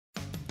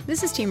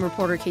This is team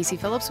reporter Casey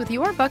Phillips with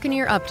your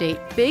Buccaneer update.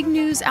 Big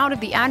news out of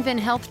the Advent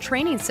Health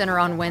Training Center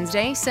on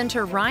Wednesday.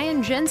 Center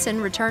Ryan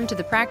Jensen returned to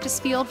the practice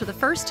field for the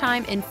first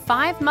time in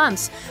 5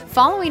 months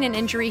following an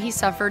injury he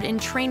suffered in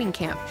training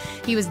camp.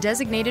 He was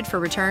designated for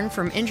return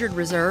from injured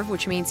reserve,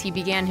 which means he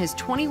began his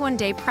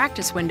 21-day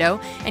practice window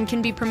and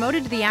can be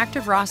promoted to the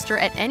active roster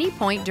at any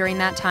point during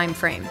that time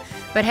frame.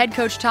 But head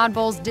coach Todd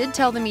Bowles did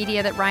tell the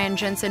media that Ryan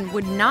Jensen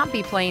would not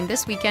be playing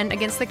this weekend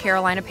against the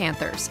Carolina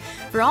Panthers.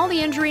 For all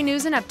the injury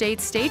news and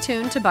updates, stay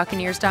tuned to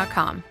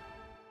Buccaneers.com.